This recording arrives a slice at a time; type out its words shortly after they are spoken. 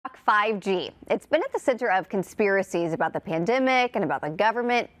5G. It's been at the center of conspiracies about the pandemic and about the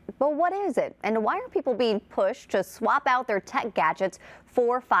government. But what is it? And why are people being pushed to swap out their tech gadgets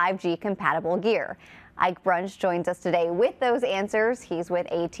for 5G compatible gear? Ike Brunch joins us today with those answers. He's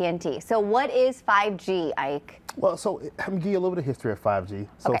with AT&T. So what is 5G, Ike? Well, so let me give you a little bit of history of 5G.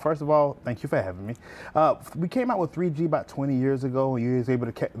 So first of all, thank you for having me. We came out with 3G about 20 years ago, and you was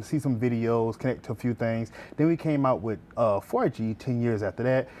able to see some videos, connect to a few things. Then we came out with 4G 10 years after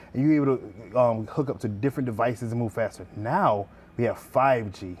that, and you were able to hook up to different devices and move faster. Now we have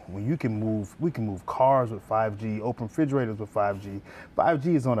 5G, when we can move cars with 5G, open refrigerators with 5G.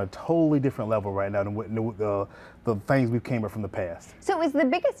 5G is on a totally different level right now than what the things we came up from the past. So is the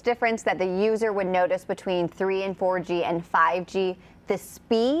biggest difference that the user would notice between 3 and 4G and 5G the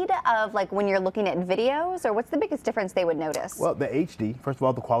speed of, like, when you're looking at videos, or what's the biggest difference they would notice? Well, the HD, first of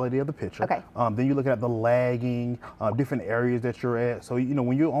all, the quality of the picture. Okay. Then you're looking at the lagging, different areas that you're at. So, you know,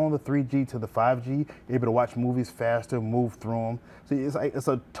 when you're on the 3G to the 5G, you're able to watch movies faster, move through them. So it's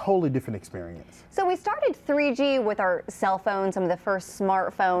a totally different experience. So we started 3G with our cell phones, some of the first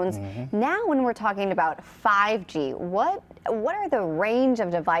smartphones. Now when we're talking about 5G, what are the range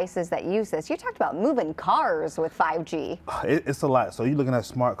of devices that use this? You talked about moving cars with 5G. It's a lot. So you're looking at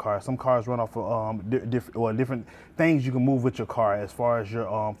smart cars. Some cars run off of different things you can move with your car as far as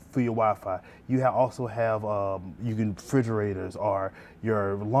your through your Wi-Fi. You also have refrigerators or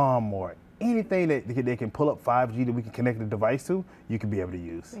your lawnmower. Anything that they can pull up 5G that we can connect the device to, you can be able to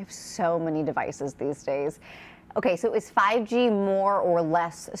use. We have so many devices these days. Okay, so is 5G more or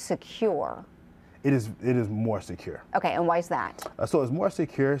less secure? It is more secure. Okay, and why is that? So it's more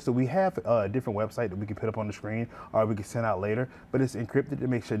secure. So we have a different website that we can put up on the screen, or we can send out later, but it's encrypted to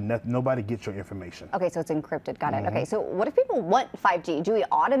make sure nobody gets your information. Okay, so it's encrypted. Got it. Okay, so what if people want 5G? Do we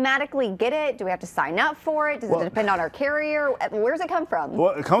automatically get it? Do we have to sign up for it? Does it depend on our carrier? Where does it come from?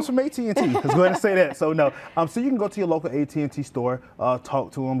 Well, it comes from AT&T. Let's go ahead and say that. So no. So you can go to your local AT&T store,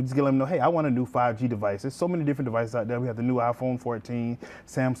 talk to them, just let them know, hey, I want a new 5G device. There's so many different devices out there. We have the new iPhone 14,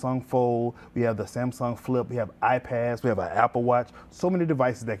 Samsung Fold, we have the Samsung Flip, we have iPads, we have an Apple Watch, so many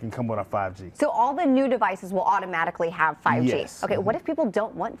devices that can come with our 5G. So all the new devices will automatically have 5G? Yes. Okay, what if people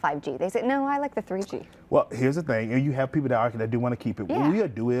don't want 5G? They say, no, I like the 3G. Well, here's the thing, and you have people that do want to keep it. Yeah. What we'll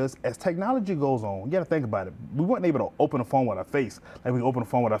do is, as technology goes on, you got to think about it. We weren't able to open a phone with our face like we open a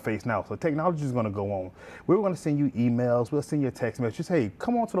phone with our face now. So technology is going to go on. We're going to send you emails, we'll send you a text message. Just, hey,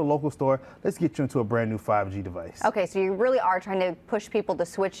 come on to the local store, let's get you into a brand new 5G device. Okay, so you really are trying to push people to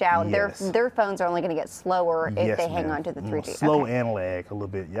switch out. Yes. Their phones are only going to get slower if they hang on to the 3G. Slow and lag a little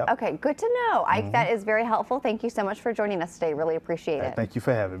bit, yep. Okay, good to know. Ike, that is very helpful. Thank you so much for joining us today. Really appreciate it. Thank you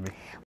for having me.